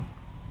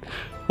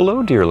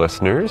Hello, dear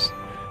listeners.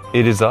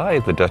 It is I,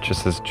 the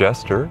Duchess's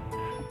Jester,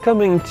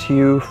 coming to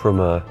you from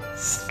a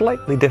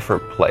slightly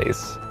different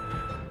place.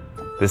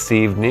 This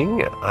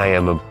evening, I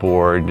am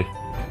aboard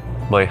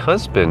my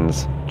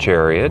husband's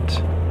chariot,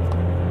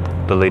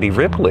 the Lady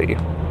Ripley.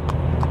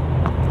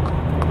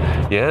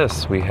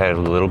 Yes, we had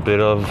a little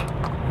bit of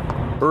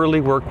early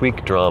work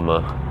week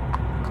drama,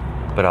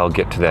 but I'll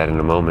get to that in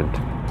a moment.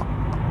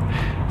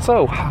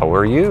 So, how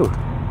are you?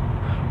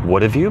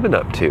 What have you been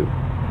up to?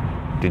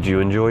 Did you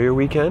enjoy your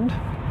weekend?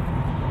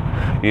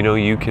 You know,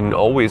 you can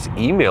always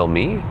email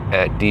me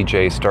at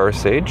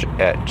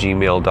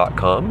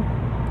djstarsage@gmail.com,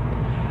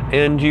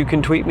 and you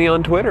can tweet me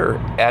on Twitter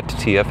at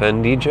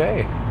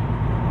TFNDJ.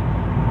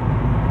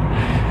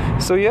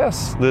 So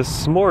yes,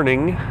 this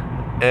morning,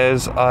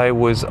 as I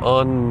was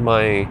on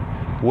my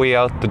way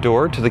out the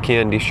door to the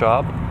candy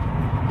shop,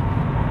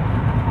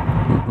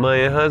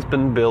 my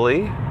husband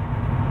Billy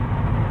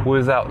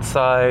was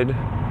outside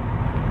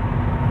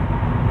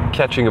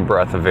catching a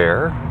breath of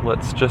air,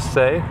 let's just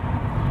say,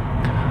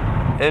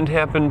 and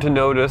happened to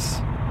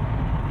notice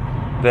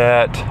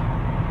that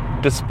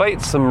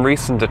despite some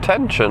recent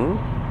attention,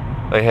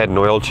 I had an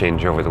oil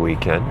change over the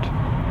weekend.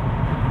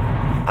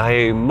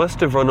 I must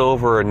have run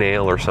over a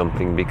nail or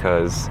something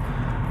because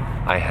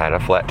I had a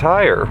flat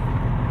tire.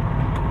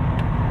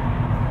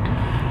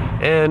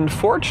 And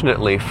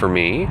fortunately for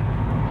me,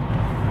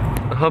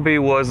 hubby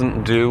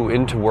wasn't due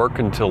into work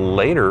until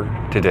later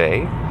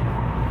today,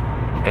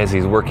 as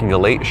he's working a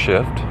late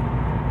shift.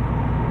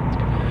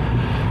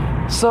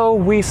 So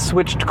we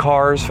switched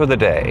cars for the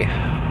day.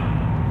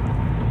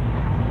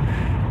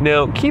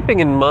 Now, keeping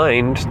in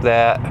mind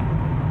that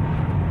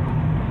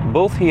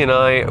both he and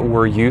I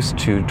were used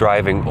to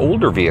driving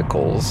older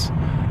vehicles,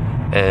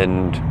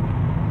 and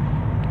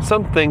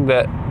something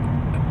that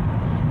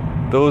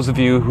those of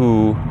you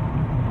who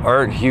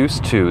aren't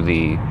used to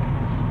the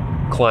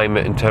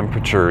climate and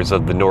temperatures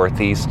of the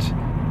Northeast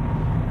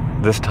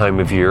this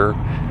time of year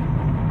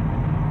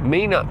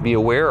may not be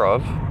aware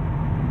of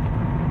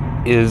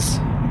is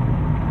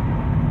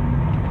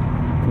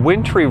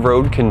wintry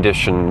road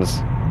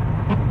conditions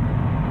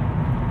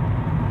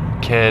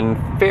can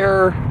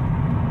fare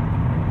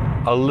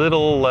a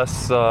little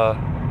less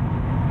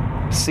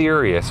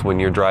serious when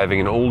you're driving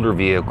an older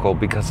vehicle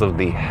because of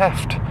the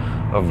heft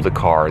of the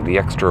car, the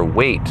extra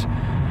weight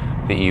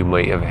that you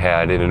might have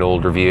had in an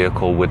older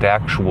vehicle with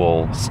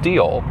actual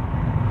steel.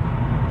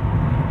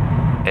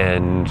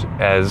 And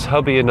as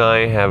hubby and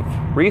I have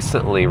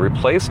recently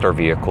replaced our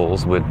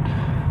vehicles with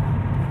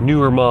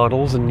newer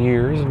models and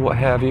years and what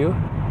have you,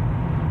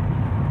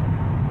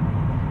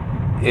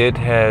 it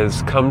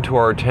has come to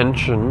our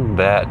attention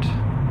that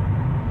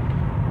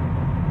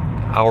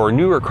our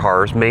newer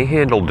cars may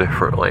handle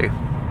differently.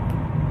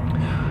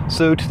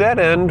 So to that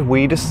end,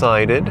 we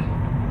decided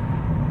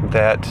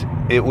that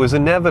it was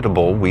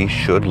inevitable we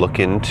should look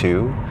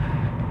into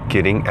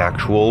getting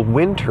actual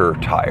winter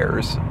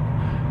tires.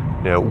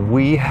 Now,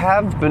 we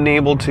have been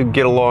able to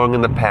get along in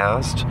the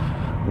past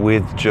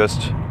with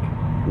just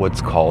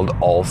what's called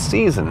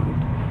all-season.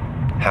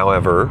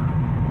 However,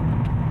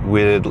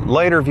 with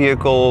lighter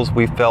vehicles,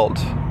 we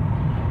felt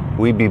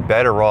we'd be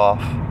better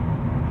off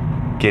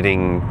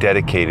getting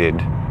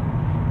dedicated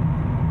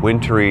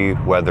wintry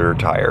weather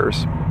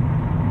tires.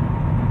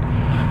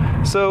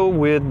 So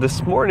with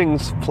this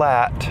morning's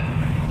flat,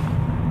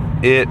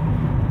 it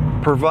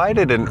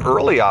provided an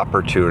early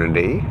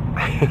opportunity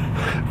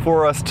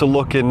for us to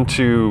look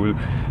into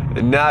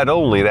not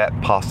only that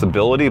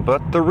possibility,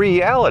 but the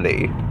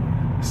reality.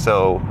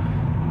 So,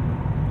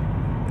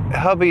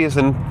 hubby has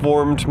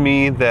informed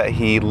me that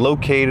he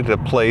located a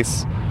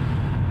place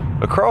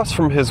across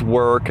from his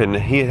work, and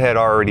he had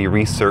already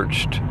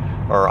researched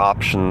our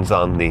options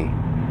on the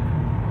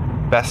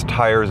best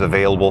tires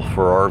available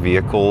for our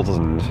vehicles,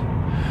 and,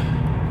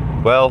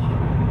 well,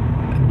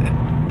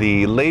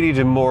 the Lady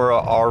Demora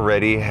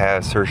already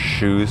has her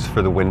shoes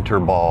for the winter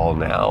ball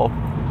now.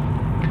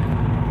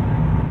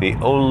 The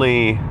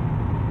only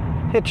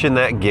hitch in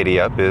that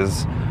giddy-up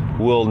is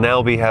we'll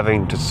now be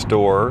having to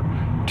store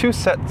 2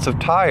 sets of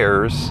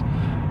tires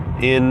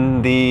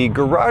in the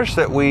garage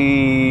that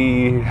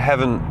we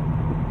haven't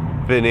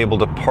been able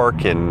to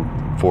park in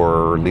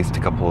for at least a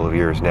couple of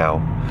years now.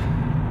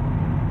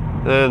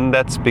 And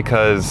that's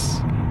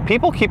because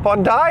people keep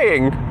on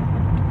dying.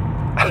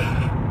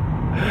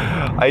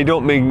 I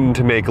don't mean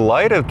to make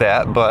light of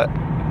that, but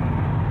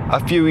a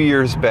few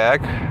years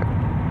back,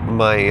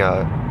 my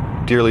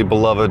dearly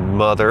beloved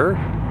mother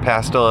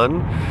passed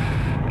on,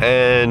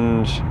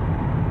 and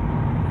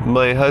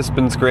my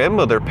husband's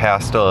grandmother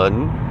passed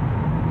on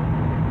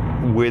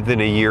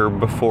within a year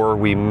before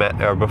we met,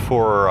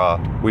 before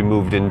we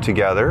moved in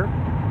together,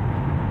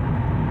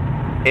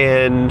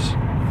 and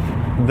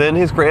then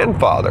his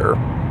grandfather.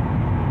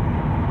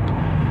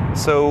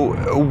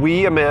 So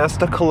we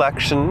amassed a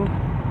collection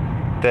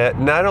that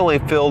not only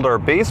filled our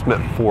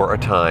basement for a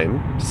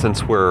time,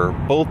 since we're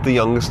both the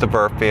youngest of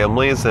our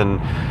families, and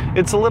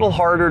it's a little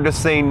harder to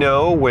say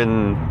no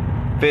when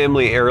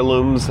family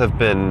heirlooms have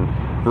been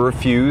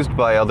refused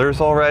by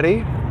others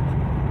already.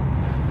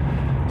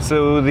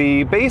 So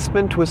the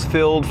basement was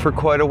filled for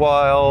quite a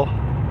while.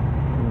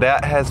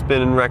 That has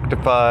been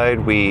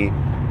rectified. We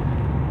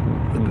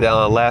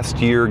last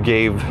year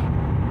gave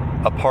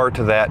a part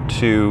of that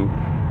to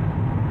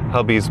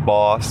hubby's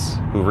boss,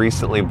 who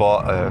recently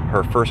bought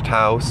her first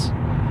house.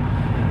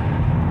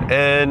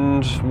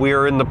 And we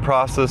are in the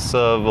process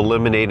of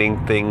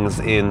eliminating things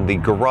in the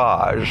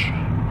garage.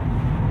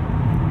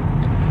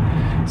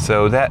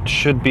 So that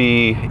should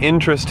be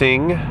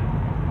interesting,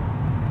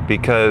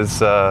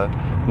 because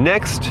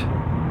next,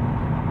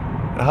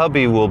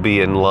 hubby will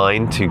be in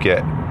line to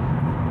get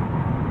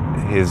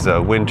his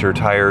winter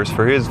tires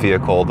for his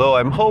vehicle, though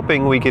I'm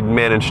hoping we could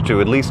manage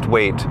to at least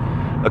wait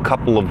a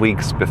couple of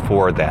weeks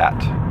before that.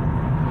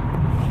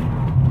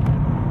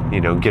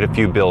 Get a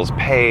few bills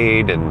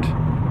paid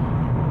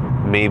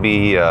and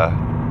maybe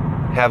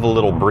have a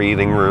little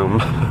breathing room.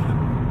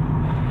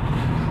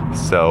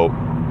 So,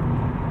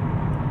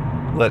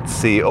 let's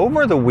see.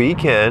 Over the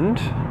weekend,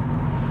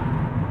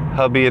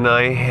 hubby and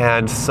I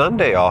had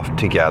Sunday off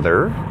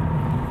together.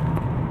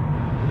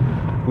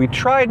 We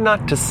tried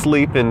not to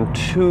sleep in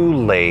too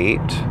late.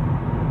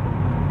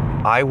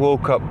 I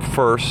woke up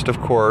first, of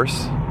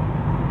course.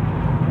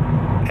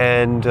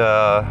 And,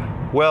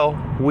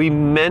 we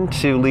meant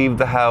to leave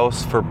the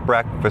house for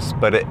breakfast,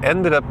 but it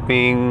ended up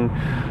being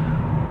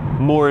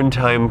more in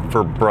time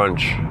for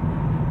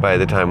brunch by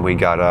the time we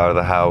got out of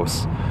the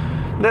house.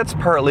 And that's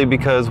partly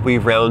because we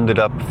rounded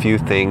up a few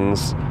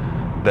things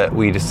that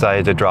we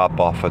decided to drop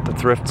off at the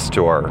thrift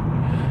store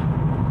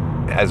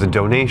as a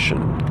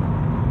donation.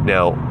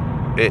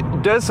 Now,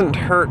 it doesn't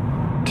hurt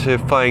to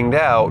find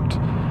out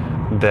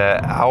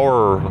that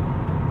our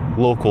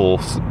local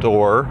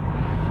store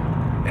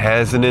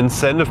has an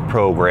incentive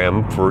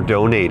program for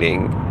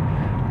donating.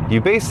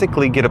 You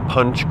basically get a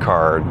punch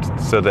card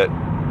so that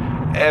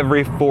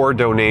every 4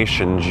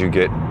 donations you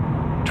get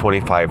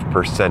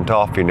 25%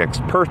 off your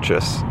next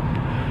purchase.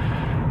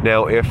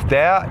 Now, if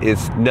that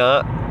is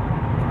not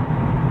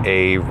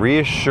a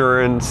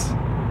reassurance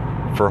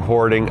for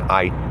hoarding,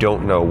 I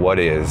don't know what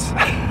is.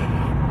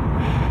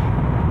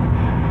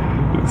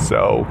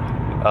 So,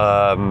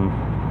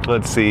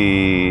 let's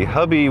see.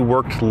 Hubby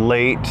worked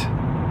late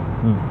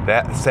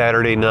that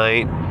Saturday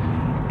night,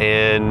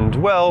 and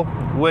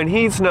when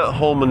he's not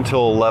home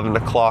until 11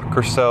 o'clock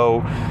or so,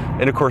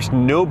 and of course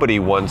nobody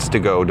wants to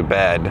go to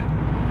bed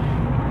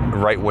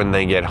right when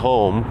they get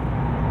home,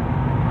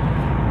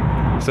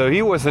 so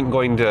he wasn't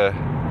going to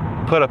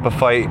put up a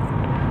fight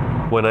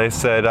when I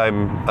said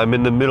I'm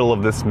in the middle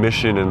of this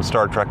mission in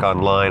Star Trek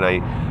Online.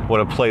 I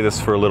want to play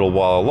this for a little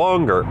while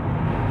longer.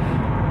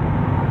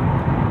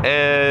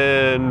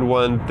 And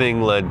one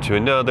thing led to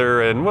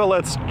another, and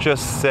let's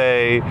just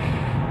say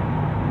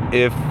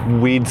if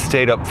we'd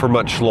stayed up for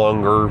much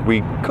longer,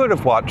 we could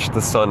have watched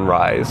the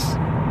sunrise.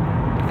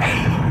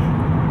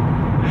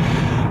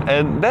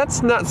 And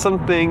that's not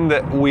something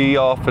that we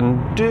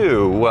often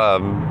do.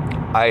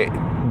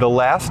 The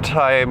last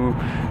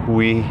time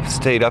we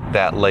stayed up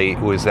that late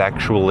was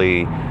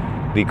actually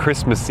the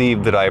Christmas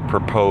Eve that I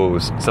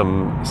proposed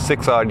some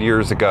 6 odd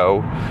years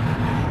ago.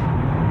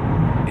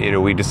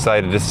 We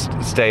decided to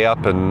stay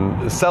up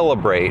and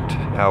celebrate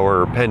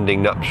our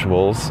pending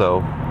nuptials.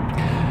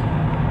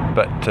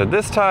 But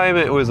this time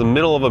it was the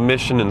middle of a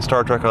mission in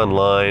Star Trek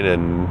Online,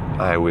 and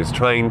I was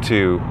trying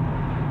to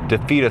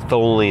defeat a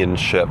Tholian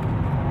ship.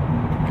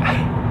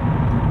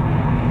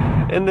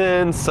 And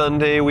then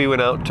Sunday we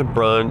went out to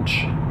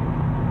brunch,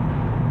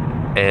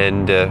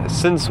 and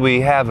since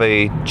we have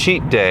a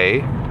cheat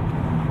day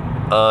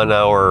on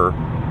our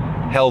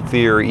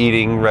healthier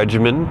eating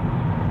regimen,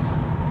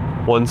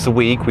 once a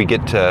week we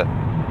get to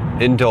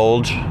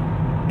indulge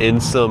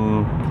in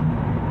some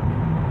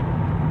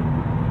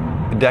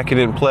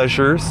decadent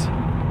pleasures.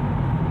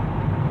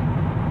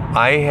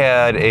 I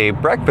had a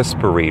breakfast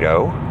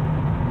burrito,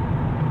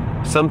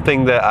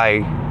 something that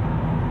I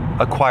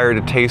acquired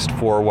a taste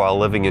for while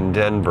living in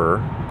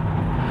Denver,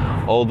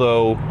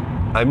 although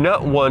I'm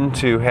not one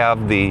to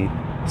have the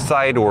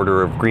side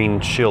order of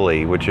green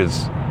chili, which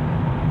is,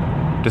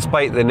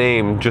 despite the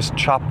name, just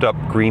chopped up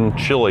green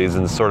chilies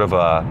in sort of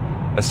a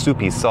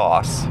soupy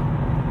sauce.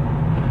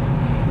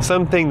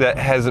 Something that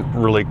hasn't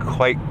really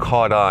quite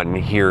caught on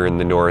here in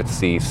the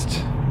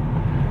Northeast.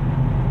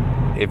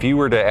 If you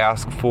were to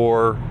ask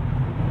for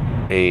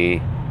a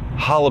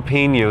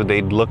jalapeno,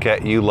 they'd look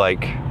at you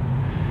like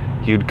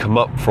you'd come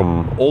up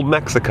from old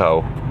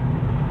Mexico,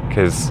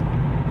 because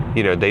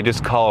they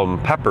just call them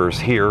peppers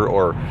here,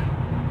 or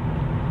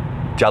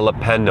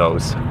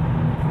jalapenos.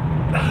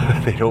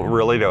 They don't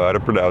really know how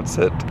to pronounce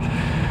it.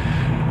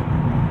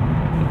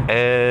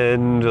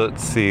 And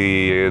let's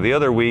see, the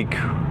other week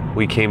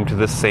we came to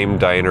the same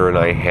diner and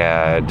I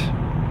had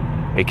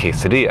a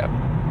quesadilla.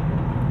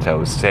 So I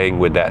was staying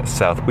with that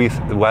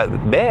southwest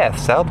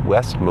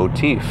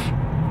motif.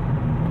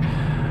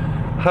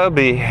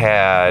 Hubby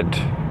had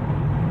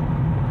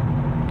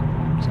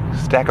a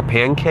stack of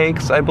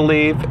pancakes, I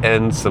believe,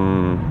 and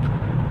some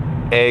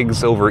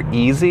eggs over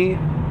easy,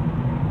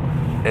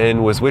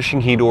 and was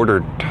wishing he'd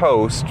ordered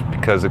toast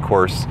because, of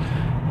course,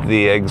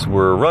 the eggs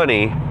were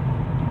runny.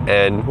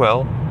 And,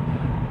 well,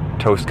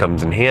 toast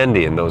comes in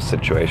handy in those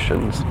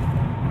situations.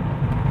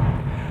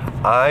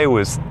 I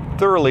was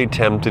thoroughly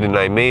tempted, and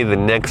I may the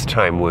next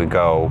time we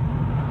go,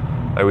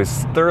 I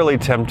was thoroughly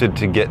tempted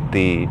to get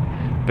the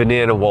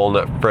banana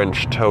walnut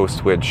French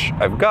toast, which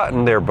I've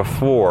gotten there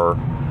before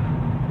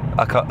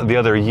the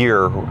other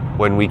year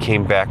when we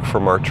came back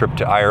from our trip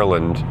to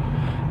Ireland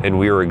and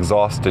we were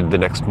exhausted the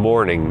next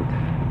morning.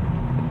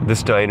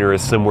 This diner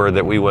is somewhere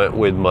that we went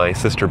with my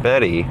sister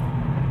Betty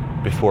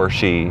before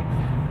she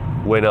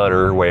went on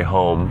her way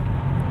home.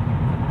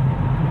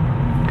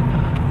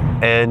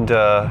 And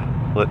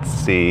let's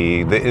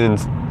see,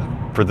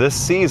 for this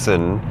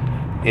season,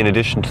 in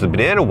addition to the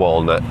banana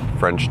walnut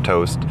French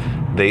toast,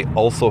 they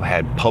also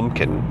had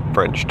pumpkin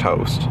French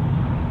toast,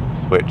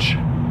 which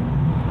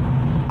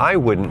I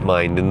wouldn't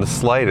mind in the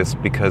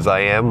slightest because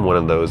I am one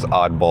of those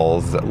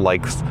oddballs that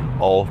likes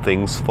all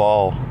things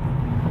fall.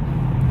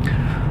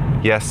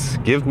 Yes,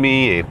 give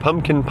me a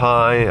pumpkin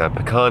pie, a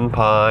pecan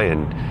pie,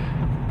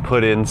 and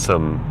put in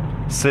some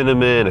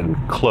cinnamon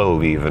and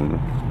clove even.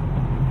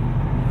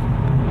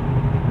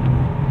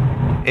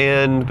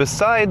 And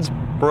besides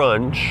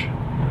brunch,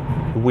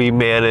 we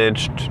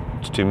managed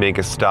to make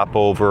a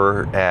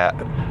stopover at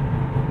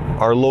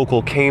our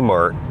local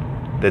Kmart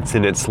that's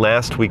in its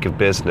last week of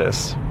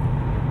business.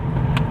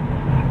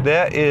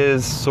 That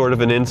is sort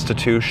of an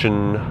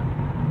institution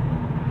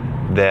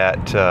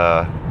that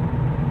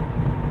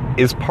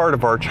is part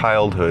of our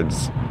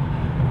childhoods.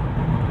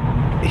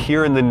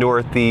 Here in the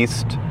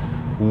Northeast,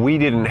 we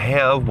didn't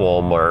have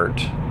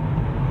Walmart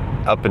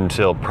up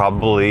until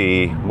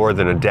probably more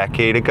than a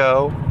decade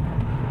ago.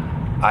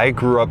 I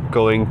grew up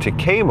going to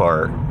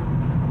Kmart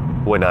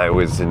when I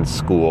was in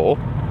school,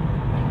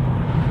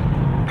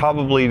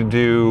 probably to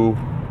do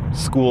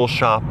school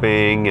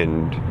shopping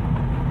and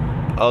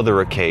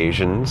other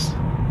occasions.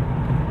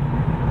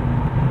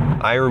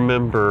 I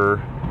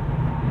remember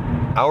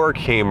our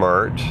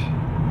Kmart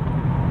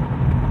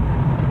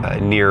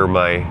near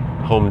my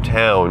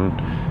hometown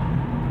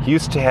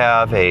used to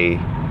have a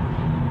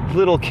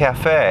little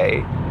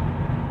cafe,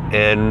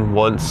 and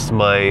once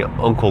my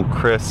Uncle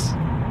Chris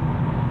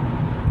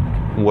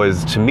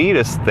was to meet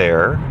us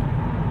there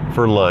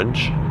for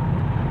lunch,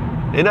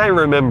 and I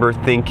remember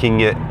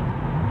thinking it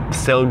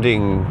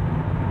sounding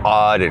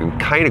odd and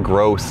kind of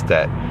gross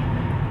that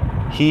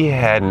he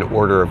had an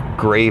order of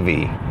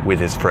gravy with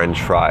his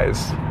French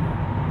fries.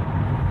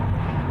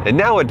 And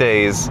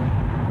nowadays,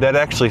 that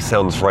actually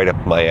sounds right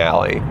up my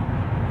alley.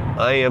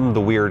 I am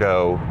the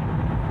weirdo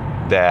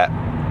that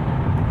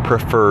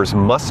prefers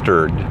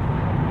mustard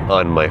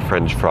on my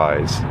French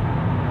fries.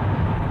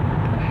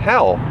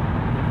 Hell,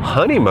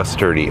 honey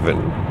mustard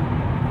even.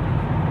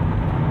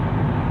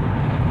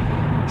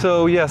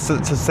 So yes,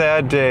 it's a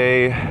sad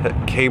day that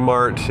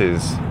Kmart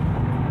is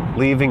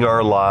leaving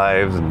our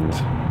lives, and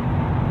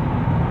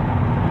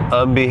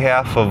on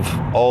behalf of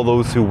all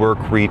those who work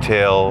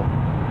retail,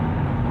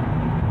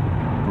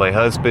 my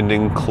husband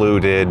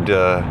included,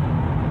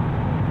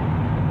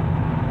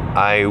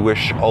 I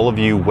wish all of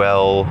you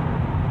well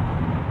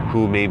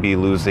who may be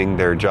losing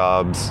their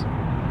jobs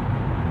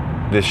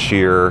this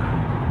year.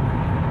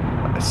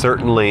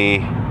 Certainly,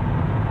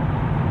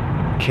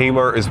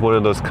 Kmart is one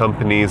of those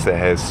companies that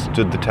has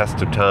stood the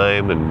test of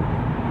time, and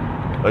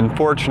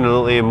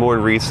unfortunately in more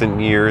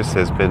recent years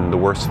has been the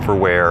worse for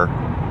wear.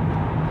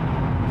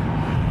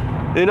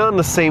 And on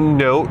the same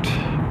note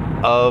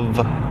of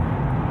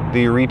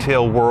the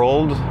retail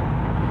world,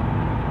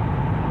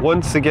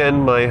 once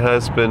again my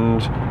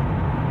husband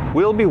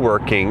will be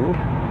working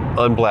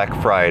on Black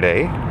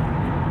Friday.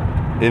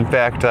 In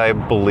fact, I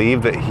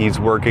believe that he's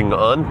working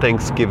on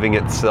Thanksgiving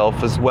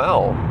itself as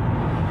well.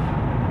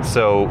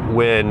 So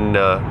when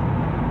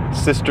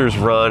sisters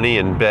Ronnie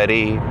and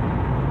Betty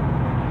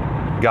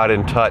got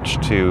in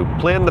touch to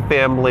plan the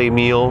family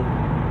meal,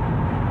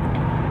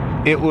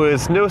 it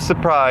was no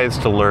surprise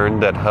to learn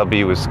that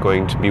hubby was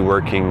going to be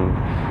working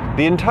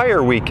the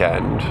entire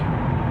weekend.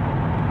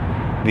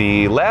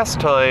 The last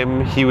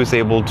time he was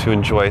able to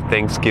enjoy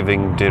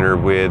Thanksgiving dinner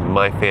with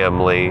my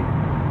family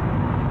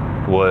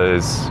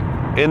was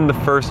in the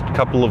first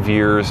couple of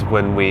years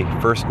when we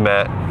first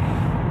met,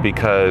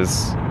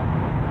 because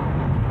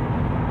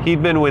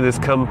he'd been with his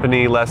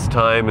company less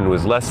time and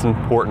was less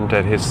important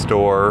at his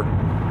store.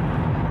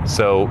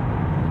 So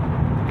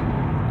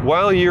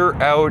while you're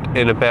out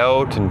and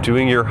about and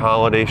doing your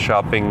holiday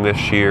shopping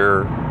this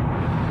year,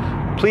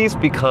 please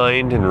be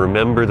kind and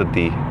remember that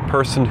the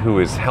person who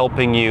is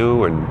helping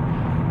you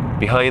and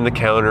behind the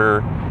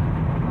counter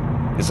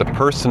is a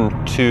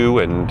person too,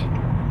 and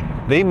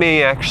they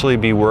may actually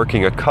be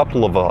working a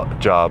couple of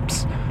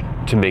jobs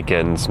to make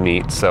ends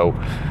meet. So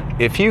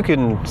if you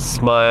can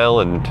smile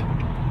and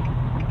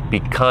be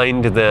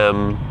kind to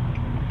them,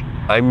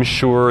 I'm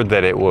sure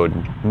that it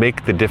would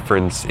make the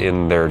difference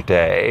in their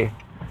day.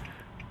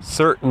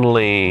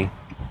 Certainly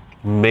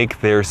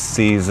make their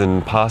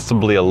season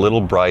possibly a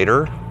little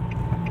brighter.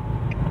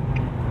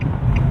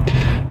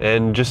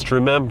 And just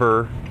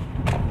remember,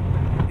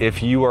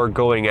 if you are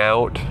going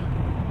out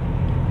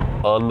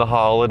on the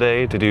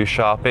holiday to do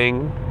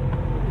shopping,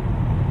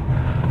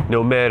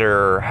 no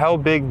matter how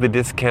big the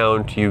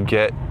discount you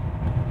get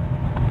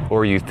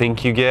or you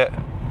think you get,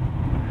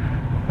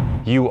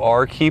 you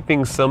are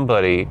keeping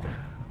somebody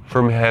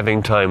from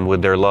having time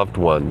with their loved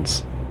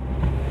ones.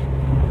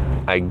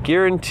 I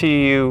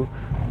guarantee you,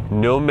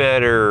 no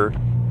matter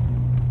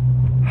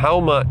how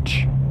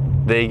much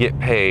they get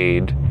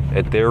paid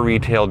at their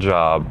retail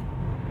job,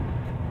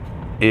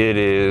 it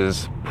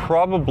is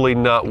probably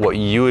not what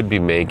you would be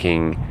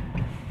making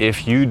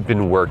if you'd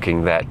been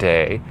working that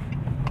day,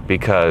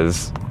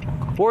 because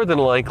more than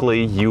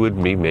likely you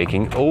would be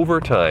making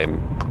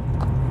overtime.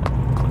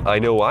 I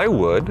know I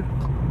would.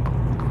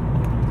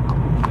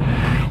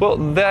 Well,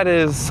 that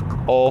is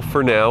all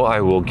for now.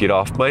 I will get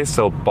off my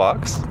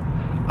soapbox.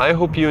 I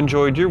hope you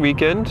enjoyed your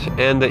weekend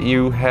and that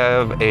you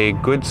have a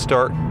good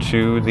start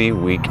to the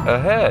week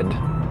ahead.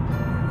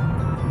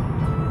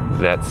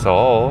 That's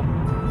all.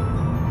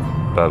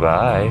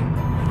 Bye-bye.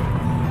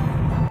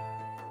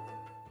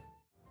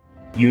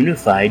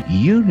 Unified.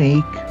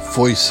 Unique.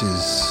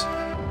 Voices.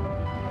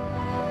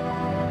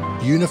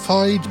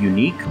 Unified.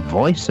 Unique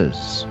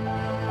voices.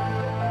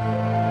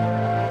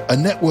 A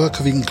network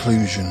of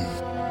inclusion.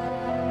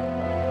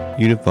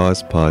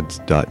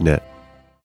 UnivazPods.net